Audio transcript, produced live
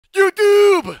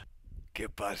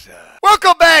buzzer.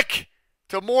 Welcome back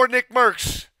to more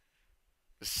Nickmercs,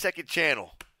 the second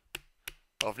channel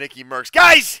of Nickmercs.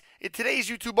 Guys, in today's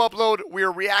YouTube upload, we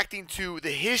are reacting to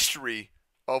the history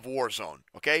of Warzone,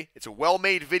 okay? It's a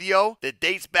well-made video that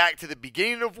dates back to the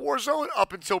beginning of Warzone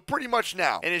up until pretty much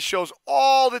now. And it shows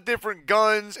all the different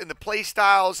guns and the play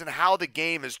styles and how the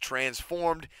game has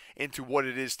transformed into what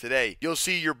it is today. You'll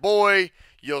see your boy,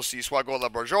 you'll see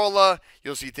Swagola Barjola,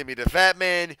 you'll see Timmy the Fat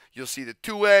Man, you'll see the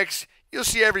 2X, you'll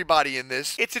see everybody in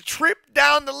this. It's a trip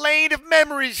down the lane of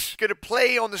memories. Gonna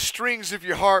play on the strings of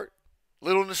your heart.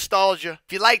 Little nostalgia.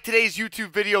 If you like today's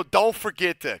YouTube video, don't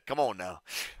forget to, come on now,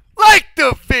 like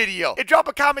the video. And drop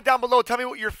a comment down below. Tell me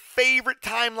what your favorite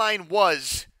timeline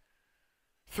was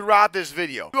throughout this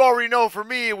video. You already know, for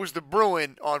me, it was the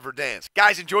Bruin on Verdansk.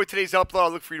 Guys, enjoy today's upload.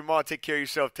 I'll look for you tomorrow. Take care of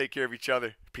yourself. Take care of each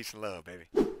other. Peace and love, baby.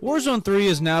 Warzone 3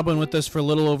 has now been with us for a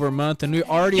little over a month, and we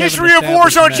already History of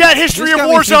Warzone, chat. History of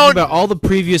Warzone. About all the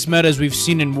previous metas we've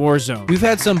seen in Warzone. We've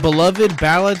had some beloved,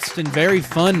 balanced, and very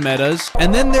fun metas,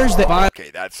 and then there's the okay,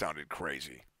 that sounded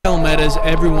crazy. Metas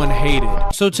everyone hated.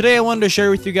 So today I wanted to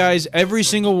share with you guys every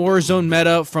single Warzone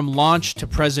meta from launch to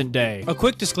present day. A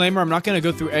quick disclaimer, I'm not going to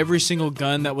go through every single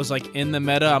gun that was like in the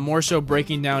meta. I'm more so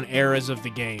breaking down eras of the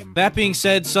game. That being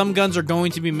said, some guns are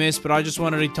going to be missed, but I just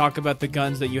wanted to talk about the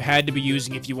guns that you had to be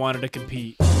using if you wanted to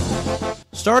compete.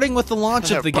 Starting with the launch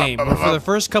of the game, where for the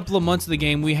first couple of months of the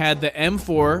game, we had the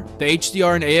M4, the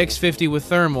HDR and AX50 with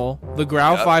thermal, the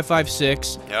Grau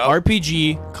 556,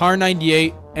 RPG, Kar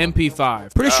 98,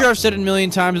 MP5. Pretty sure I've said it a million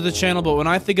times on the channel, but when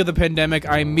I think of the pandemic,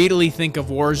 I immediately think of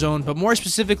Warzone, but more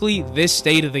specifically, this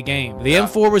state of the game. The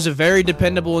M4 was a very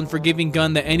dependable and forgiving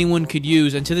gun that anyone could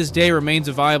use, and to this day remains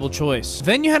a viable choice.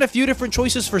 Then you had a few different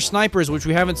choices for snipers, which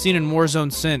we haven't seen in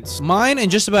Warzone since. Mine,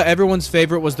 and just about everyone's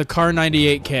favorite, was the Kar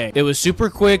 98K. It was super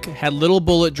quick, had little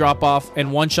bullet drop-off,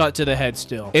 and one shot to the head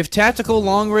still. If tactical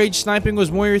long-range sniping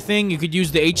was more your thing, you could use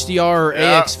the HDR or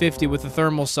AX50 with the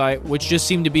thermal sight, which just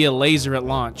seemed to be a laser at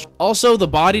launch. Also, the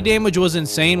body damage was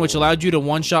insane, which allowed you to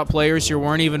one-shot players who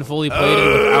weren't even fully plated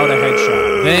without a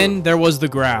headshot. Then there was the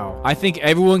Grau. I think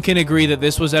everyone can agree that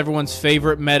this was everyone's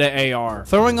favorite meta AR.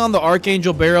 Throwing on the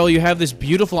Archangel barrel, you have this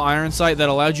beautiful iron sight that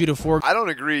allowed you to I don't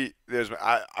agree.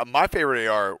 My favorite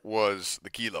AR was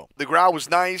the Kilo. The Grau was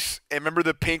nice, and remember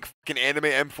the pink fucking anime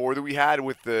M4 that we had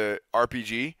with the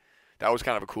RPG? That was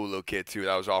kind of a cool little kit too.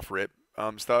 That was off rip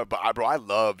stuff. But bro, I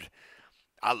loved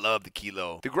the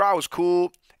Kilo. The Grau was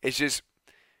cool. It's just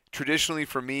traditionally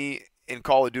for me in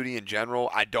Call of Duty in general,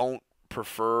 I don't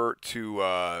prefer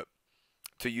to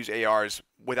use ARs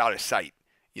without a sight,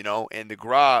 you know. And the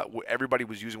Grau, everybody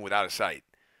was using without a sight.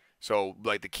 So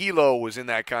like the Kilo was in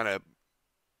that kind of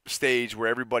stage where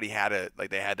everybody had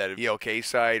they had that ELK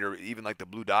sight or even like the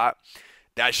blue dot.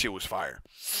 That shit was fire.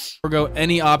 Forgo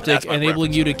any optic,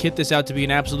 enabling you to kit this out to be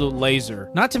an absolute laser.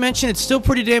 Not to mention, it's still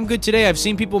pretty damn good today. I've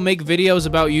seen people make videos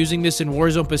about using this in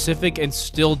Warzone Pacific and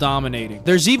still dominating.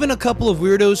 There's even a couple of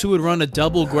weirdos who would run a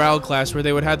double Grau class where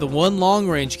they would have the one long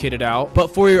range kitted out,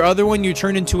 but for your other one, you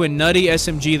turn into a nutty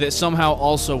SMG that somehow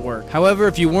also worked. However,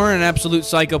 if you weren't an absolute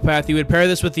psychopath, you would pair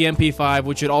this with the MP5,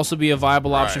 which would also be a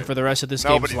viable option for the rest of this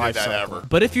game's life cycle.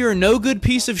 But if you're a no good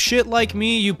piece of shit like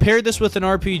me, you paired this with an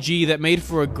RPG that made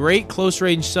for a great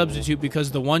close-range substitute because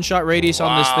the one-shot radius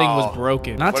on this thing was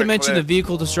broken. Not to mention the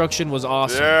vehicle destruction was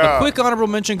awesome. A quick honorable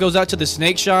mention goes out to the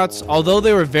snake shots. Although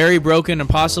they were very broken and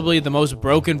possibly the most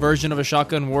broken version of a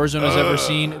shotgun Warzone has ever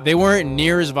seen, they weren't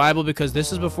near as viable because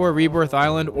this is before Rebirth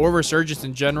Island or Resurgence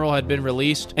in general had been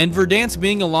released. And Verdansk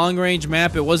being a long-range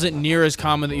map, it wasn't near as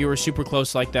common that you were super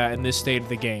close like that in this state of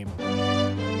the game.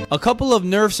 A couple of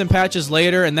nerfs and patches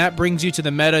later, and that brings you to the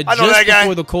meta just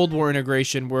before the Cold War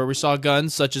integration, where we saw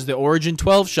guns such as the Origin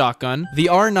 12 shotgun, the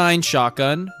R9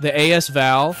 shotgun, the AS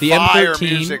Val, the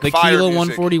M13, the Kilo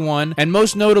 141, and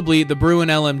most notably, the Bruin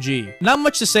LMG. Not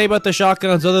much to say about the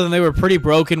shotguns other than they were pretty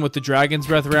broken with the Dragon's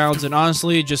Breath rounds, and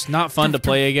honestly, just not fun to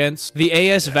play against. The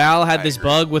AS Val had this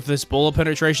bug with this bullet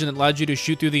penetration that allowed you to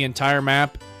shoot through the entire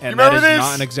map, and that is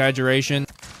not an exaggeration.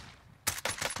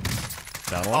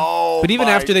 But even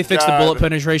after they fixed the bullet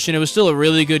penetration, it was still a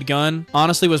really good gun.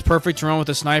 Honestly, it was perfect to run with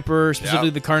a sniper, specifically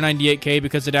the Kar 98K,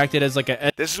 because it acted as like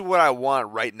a... This is what I want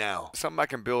right now. Something I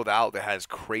can build out that has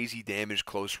crazy damage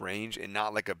close range and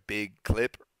not like a big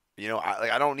clip. You know,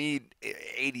 I don't need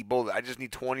 80 bullets. I just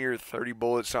need 20 or 30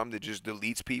 bullets, something that just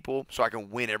deletes people so I can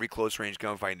win every close range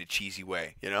gunfight in a cheesy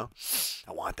way, you know?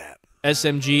 I want that.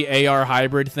 SMG AR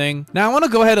hybrid thing. Now I want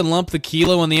to go ahead and lump the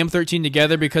Kilo and the M13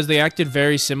 together because they acted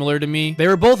very similar to me. They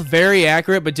were both very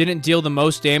accurate but didn't deal the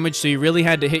most damage, so you really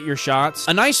had to hit your shots.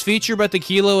 A nice feature about the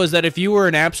Kilo is that if you were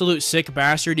an absolute sick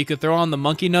bastard, you could throw on the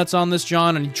monkey nuts on this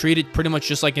John and treat it pretty much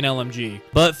just like an LMG.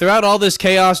 But throughout all this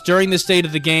chaos during the state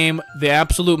of the game, the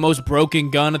absolute most broken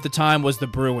gun at the time was the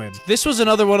Bruin. This was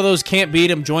another one of those can't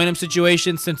beat him, join him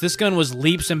situations, since this gun was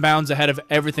leaps and bounds ahead of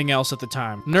everything else at the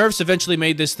time. Nerfs eventually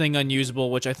made this thing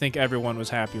unusable, which I think everyone was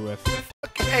happy with.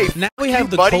 Hey, now we have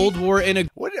the Cold War in a...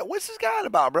 What's this guy on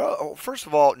about, bro? Oh, first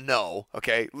of all, no.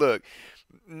 Okay, look.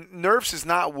 Nerfs is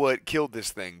not what killed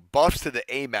this thing. Buffs to the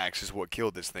AMAX is what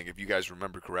killed this thing, if you guys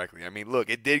remember correctly. I mean, look,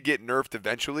 it did get nerfed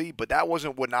eventually, but that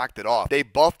wasn't what knocked it off. They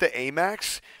buffed the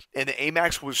AMAX, and the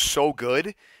AMAX was so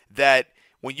good that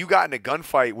when you got in a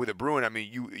gunfight with a Bruin, I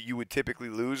mean, you would typically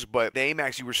lose, but the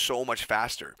AMAX, you were so much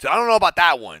faster. So I don't know about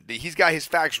that one. He's got his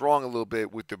facts wrong a little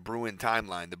bit with the Bruin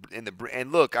timeline.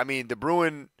 And look, I mean, the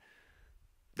Bruin...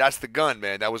 That's the gun,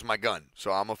 man. That was my gun. So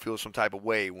I'm going to feel some type of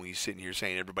way when he's sitting here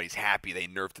saying everybody's happy they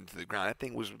nerfed him to the ground. That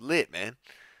thing was lit, man.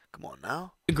 Come on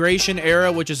now. Integration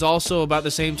era, which is also about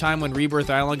the same time when Rebirth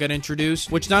Island got introduced,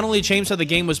 which not only changed how the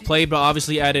game was played, but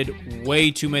obviously added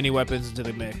way too many weapons into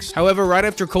the mix. However, right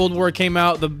after Cold War came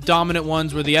out, the dominant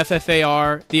ones were the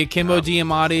FFAR, the Akimbo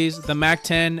DMRs, the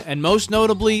MAC-10, and most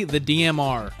notably, the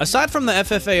DMR. Aside from the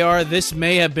FFAR, this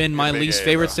may have been my least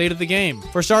favorite state of the game.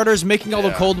 For starters, making all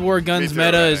the Cold War guns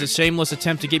meta is a shameless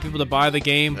attempt to get people to buy the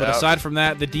game, but aside from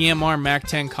that, the DMR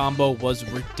MAC-10 combo was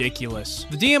ridiculous.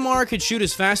 The DMR could shoot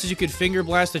as fast as you could finger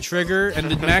blast the trigger, and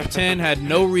the MAC-10 had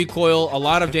no recoil, a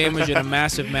lot of damage, and a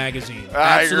massive magazine.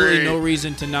 Absolutely no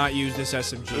reason to not use this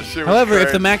SMG. However,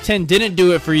 if the MAC-10 didn't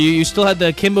do it for you, you still had the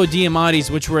Akimbo DMRs,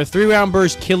 which were a 3-round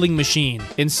burst killing machine.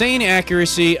 Insane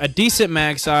accuracy, a decent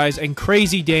mag size, and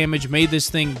crazy damage made this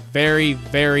thing very,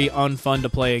 very unfun to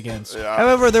play against.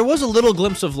 However, there was a little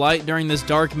glimpse of light during this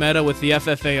dark meta with the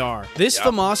FFAR. This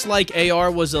FAMAS-like AR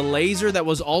was a laser that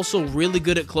was also really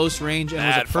good at close range and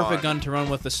was a perfect gun to run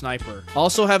with the sniper.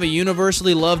 Also have a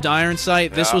universally loved iron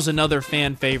sight. This was another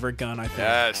fan favorite gun, I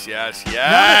think. Yes,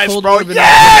 Cold bro. War been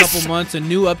out for a couple months. A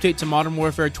new update to Modern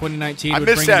Warfare 2019 would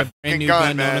bring in a brand new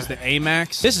gun known as the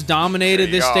AMAX. This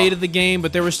dominated this state of the game,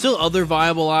 but there were still other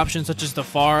viable options such as the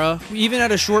FARA. We even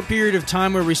had a short period of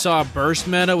time where we saw a burst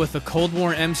meta with the Cold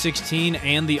War M16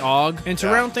 and the AUG. And to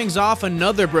round things off,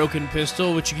 another broken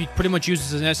pistol, which you could pretty much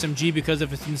use as an SMG because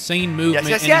of its insane movement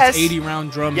and its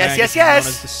 80-round drum magazine known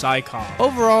as the Psycom.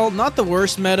 Overall, not the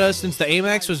worst meta, since the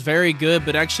AMAX was very good,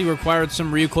 but actually required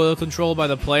some recoil control by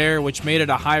the player, which made it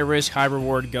a high-risk,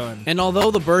 high-reward gun. And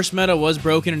although the burst meta was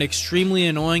broken and extremely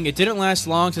annoying, it didn't last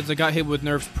long since it got hit with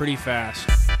nerfs pretty fast.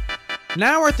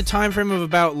 Now we're at the time frame of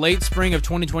about late spring of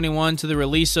 2021 to the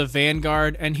release of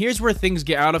Vanguard, and here's where things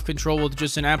get out of control with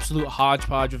just an absolute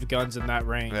hodgepodge of guns in that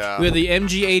range. We have the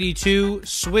MG82,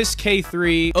 Swiss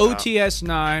K3,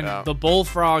 OTS-9, the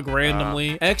Bullfrog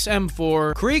randomly,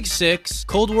 XM4, Krieg 6,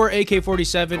 Cold War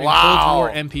AK-47, and Cold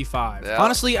War MP5.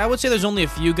 Honestly, I would say there's only a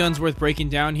few guns worth breaking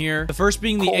down here. The first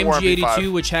being the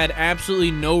MG82, which had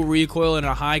absolutely no recoil and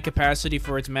a high capacity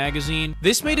for its magazine.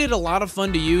 This made it a lot of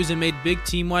fun to use and made big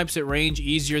team wipes at range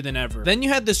easier than ever. Then you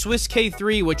had the Swiss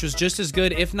K3, which was just as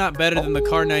good, if not better, than the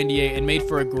Kar 98 and made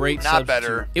for a great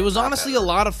substitute. It was honestly a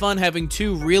lot of fun having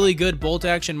two really good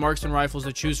bolt-action marksman rifles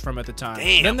to choose from at the time.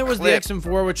 Then there was the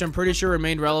XM4, which I'm pretty sure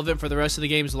remained relevant for the rest of the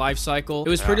game's life cycle. It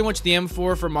was pretty much the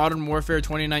M4 for Modern Warfare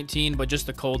 2019, but just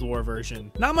the Cold War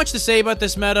version. Not much to say about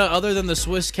this meta, other than the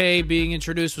Swiss K being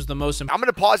introduced was the most important. I'm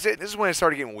going to pause it. This is when it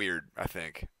started getting weird, I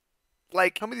think.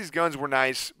 Like, some of these guns were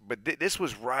nice, but this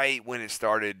was right when it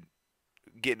started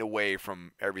getting away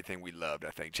from everything we loved,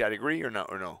 I think. Chad, agree or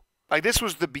no? Like, this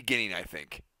was the beginning, I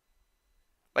think.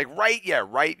 Like,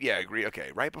 agree.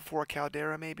 Okay, right before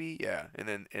Caldera, maybe? Yeah, and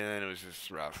then it was just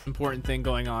rough. Important thing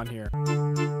going on here.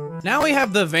 Now we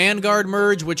have the Vanguard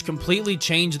merge, which completely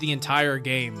changed the entire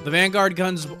game. The Vanguard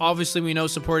guns, obviously we know,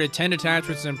 supported 10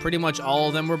 attachments, and pretty much all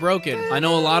of them were broken. I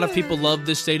know a lot of people love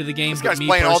this state of the game, but me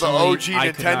personally, all the OG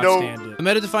I could not stand it. The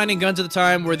meta-defining guns at the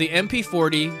time were the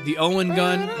MP40, the Owen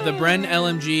gun, the Bren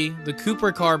LMG, the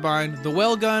Cooper carbine, the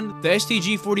Well gun, the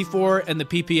STG-44, and the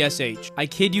PPSH. I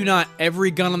kid you not, every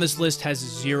gun on this list has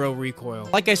zero recoil.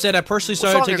 Like I said, I personally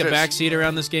started to take a backseat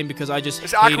around this game because I just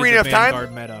hated the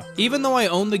Vanguard meta. Even though I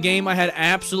owned the game game, I had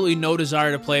absolutely no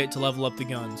desire to play it to level up the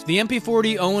guns. The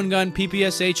MP40, Owen gun,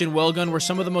 PPSH, and Well gun were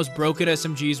some of the most broken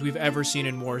SMGs we've ever seen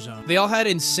in Warzone. They all had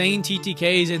insane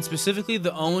TTKs, and specifically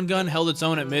the Owen gun held its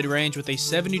own at mid-range with a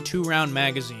 72-round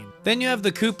magazine. Then you have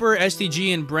the Cooper,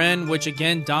 STG, and Bren, which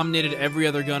again dominated every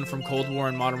other gun from Cold War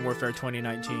and Modern Warfare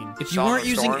 2019. If you weren't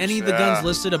using any of the guns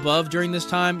listed above during this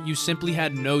time, you simply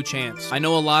had no chance. I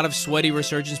know a lot of sweaty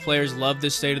Resurgence players love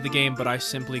this state of the game, but I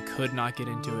simply could not get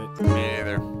into it. Me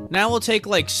neither. Now we'll take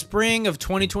like spring of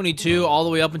 2022 all the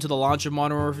way up into the launch of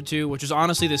Modern Warfare 2, which was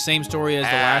honestly the same story as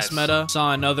the last meta.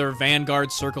 Saw another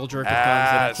Vanguard circle jerk of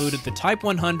guns that included the Type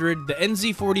 100, the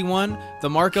NZ41, the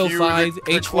Marco 5,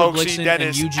 H4 Blixen,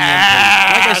 and UGM.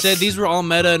 Like I said, these were all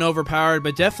meta and overpowered,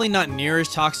 but definitely not near as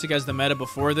toxic as the meta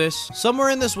before this. Somewhere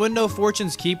in this window,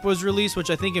 Fortune's Keep was released, which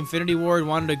I think Infinity Ward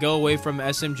wanted to go away from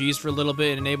SMGs for a little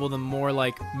bit and enable them more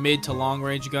like mid to long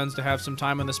range guns to have some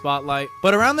time in the spotlight.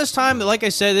 But around this time, like I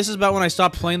said, this is about when I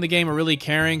stopped playing the game or really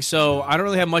caring, so I don't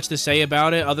really have much to say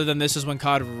about it other than this is when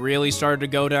COD really started to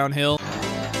go downhill.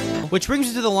 Which brings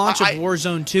me to the launch of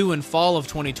Warzone 2 in fall of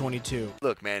 2022.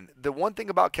 Look, man, the one thing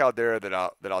about Caldera that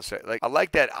I'll say, like, I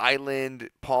like that island,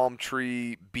 palm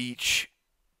tree, beach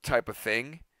type of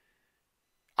thing.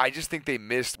 I just think they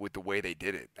missed with the way they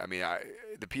did it. I mean,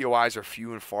 the POIs are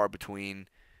few and far between.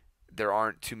 There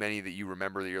aren't too many that you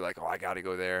remember that you're like, oh, I got to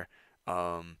go there.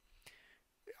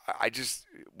 They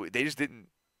didn't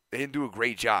do a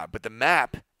great job. But the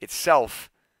map itself,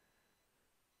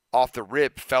 off the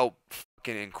rip, felt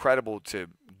incredible to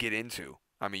get into.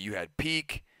 I mean, you had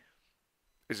Peak.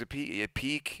 Is it Peak? You had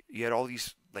Peak. You had all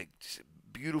these like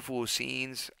beautiful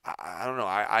scenes. I don't know.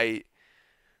 I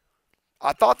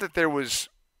thought that there was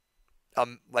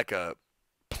like a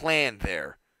plan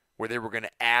there where they were going to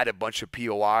add a bunch of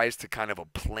POIs to kind of a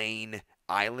plain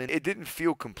island. It didn't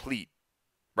feel complete,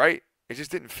 right? It just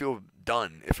didn't feel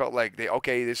done. It felt like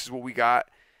okay, this is what we got.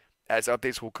 As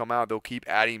updates will come out, they'll keep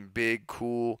adding big,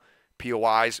 cool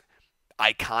POIs.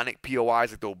 Iconic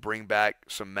POIs, that they'll bring back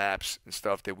some maps and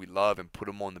stuff that we love and put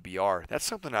them on the BR. That's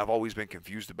something I've always been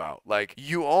confused about. Like,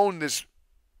 you own this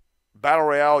Battle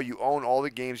Royale, you own all the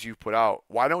games you've put out.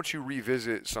 Why don't you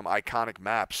revisit some iconic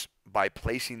maps by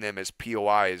placing them as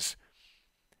POIs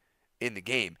in the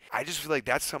game? I just feel like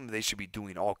that's something they should be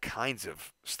doing all kinds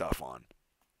of stuff on.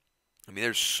 I mean,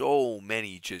 there's so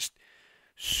many just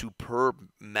superb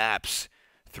maps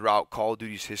throughout Call of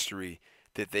Duty's history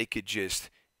that they could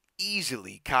just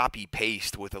easily copy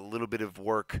paste with a little bit of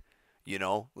work, you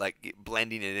know, like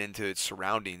blending it into its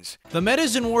surroundings. The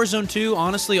metas in Warzone 2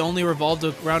 honestly only revolved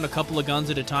around a couple of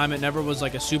guns at a time. It never was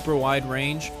like a super wide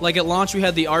range. Like at launch, we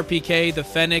had the RPK, the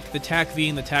Fennec, the TAC-V,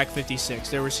 and the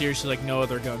TAC-56. There were seriously like no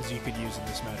other guns you could use in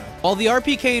this meta. While the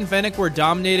RPK and Fennec were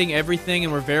dominating everything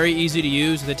and were very easy to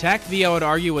use, the TAC-V, I would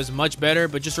argue, was much better,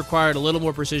 but just required a little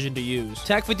more precision to use.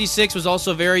 TAC-56 was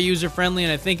also very user-friendly,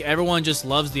 and I think everyone just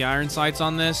loves the iron sights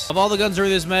on this. Of all the guns during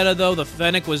this meta, though, the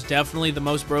Fennec was definitely the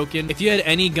most broken. If you had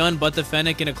any gun but the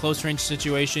Fennec in a close-range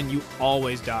situation, you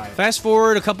always die. Fast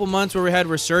forward a couple months where we had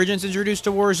Resurgence introduced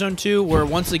to Warzone 2, where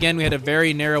once again we had a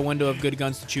very narrow window of good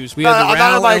guns to choose. We had the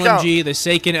Rao LMG, the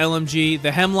Seiken LMG,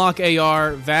 the Hemlock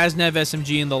AR, Vaznev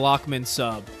SMG, and the Lockman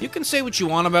sub. You can say what you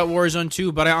want about Warzone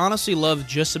 2, but I honestly loved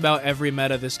just about every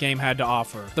meta this game had to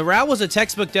offer. The Rao was a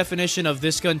textbook definition of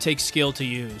this gun takes skill to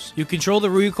use. You control the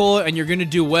recoil and you're going to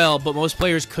do well, but most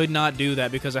players could not do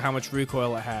that because of how much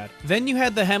recoil it had. Then you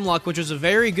had the Hemlock, which was a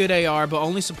very good AR, but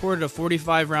only supported a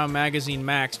 45-round magazine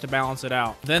max to balance it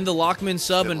out. Then the Lockman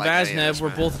sub and Vaznev were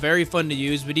both very fun to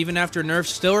use, but even after nerfs,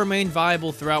 still remained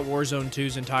viable throughout Warzone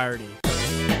 2's entirety.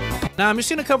 Now, I'm just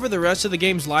going to cover the rest of the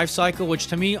game's life cycle, which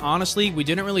to me, honestly, we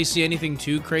didn't really see anything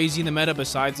too crazy in the meta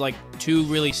besides like two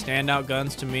really standout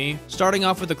guns to me. Starting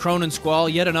off with the Cronin Squall,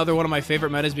 yet another one of my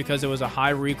favorite metas because it was a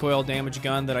high recoil damage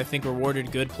gun that I think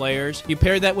rewarded good players. You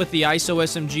paired that with the ISO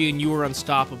SMG and you were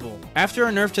unstoppable. After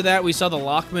a nerf to that, we saw the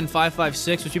Lockman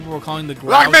 5.56, which people were calling the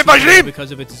Grau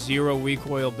because of its zero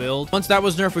recoil build. Once that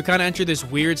was nerfed, we kind of entered this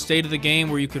weird state of the game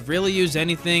where you could really use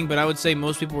anything, but I would say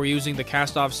most people were using the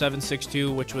Cast-Off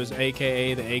 7.62, which was aka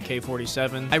the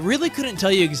AK-47. I really couldn't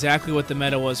tell you exactly what the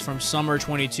meta was from summer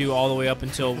 22 all the way up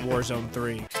until Warzone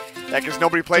 3. Yeah, because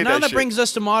nobody played that shit. That brings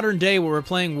us to modern day where we're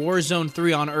playing Warzone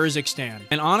 3 on Urzikstan.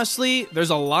 And honestly, there's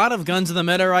a lot of guns in the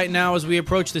meta right now as we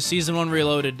approach the Season 1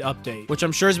 Reloaded update, which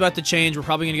I'm sure is about to change. We're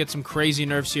probably going to get some crazy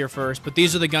nerfs here first, but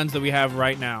these are the guns that we have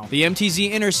right now. The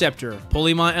MTZ Interceptor,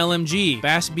 Polymont LMG,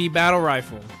 BAS-B Battle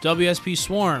Rifle, WSP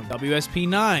Swarm,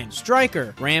 WSP-9,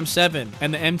 Striker, Ram 7,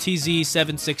 and the MTZ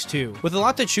 7.62. With a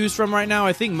lot to choose from right now,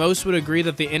 I think most would agree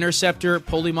that the Interceptor,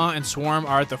 Polymont, and Swarm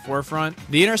are at the forefront.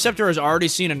 The Interceptor has already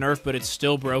seen a nerf stuff, but it's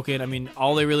still broken. I mean,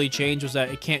 all they really changed was that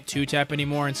it can't 2-tap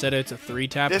anymore. Instead, it's a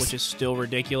 3-tap, which is still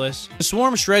ridiculous. The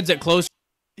swarm shreds at close.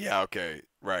 Yeah, okay,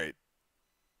 right.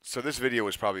 So this video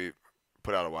was probably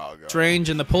put out a while ago. Range,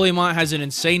 and the Polymont has an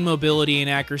insane mobility and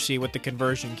accuracy with the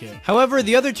conversion kit. However,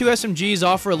 the other two SMGs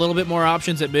offer a little bit more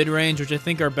options at mid-range, which I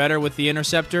think are better with the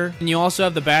Interceptor. And you also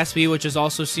have the BASB, which has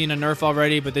also seen a nerf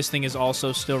already, but this thing is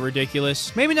also still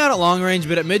ridiculous. Maybe not at long range,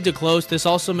 but at mid to close, this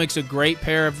also makes a great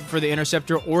pair for the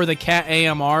Interceptor or the Cat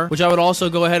AMR, which I would also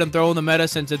go ahead and throw in the meta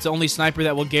since it's the only sniper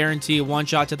that will guarantee one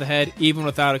shot to the head, even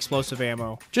without explosive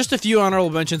ammo. Just a few honorable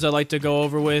mentions I'd like to go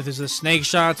over with is the snake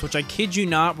shots, which I kid you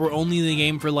not, were only in the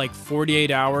game for like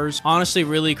 48 hours. Honestly,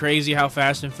 really crazy how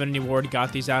fast Infinity Ward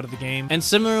got these out of the game. And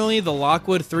similarly, the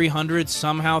Lockwood 300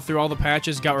 somehow through all the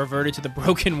patches got reverted to the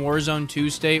broken Warzone 2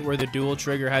 state where the dual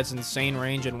trigger has insane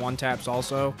range and 1-taps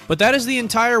also. But that is the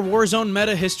entire Warzone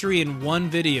meta history in one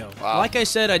video. Wow. Like I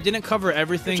said, I didn't cover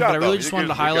everything, but I really just wanted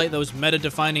to highlight those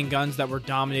meta-defining guns that were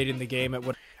dominating the game.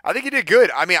 I think you did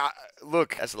good. I mean,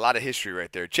 look, that's a lot of history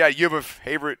right there. Chad, you have a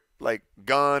favorite like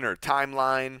gun or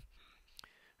timeline?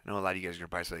 I know a lot of you guys are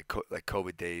going to probably say like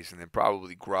COVID days, and then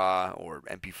probably GRA or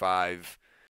MP5.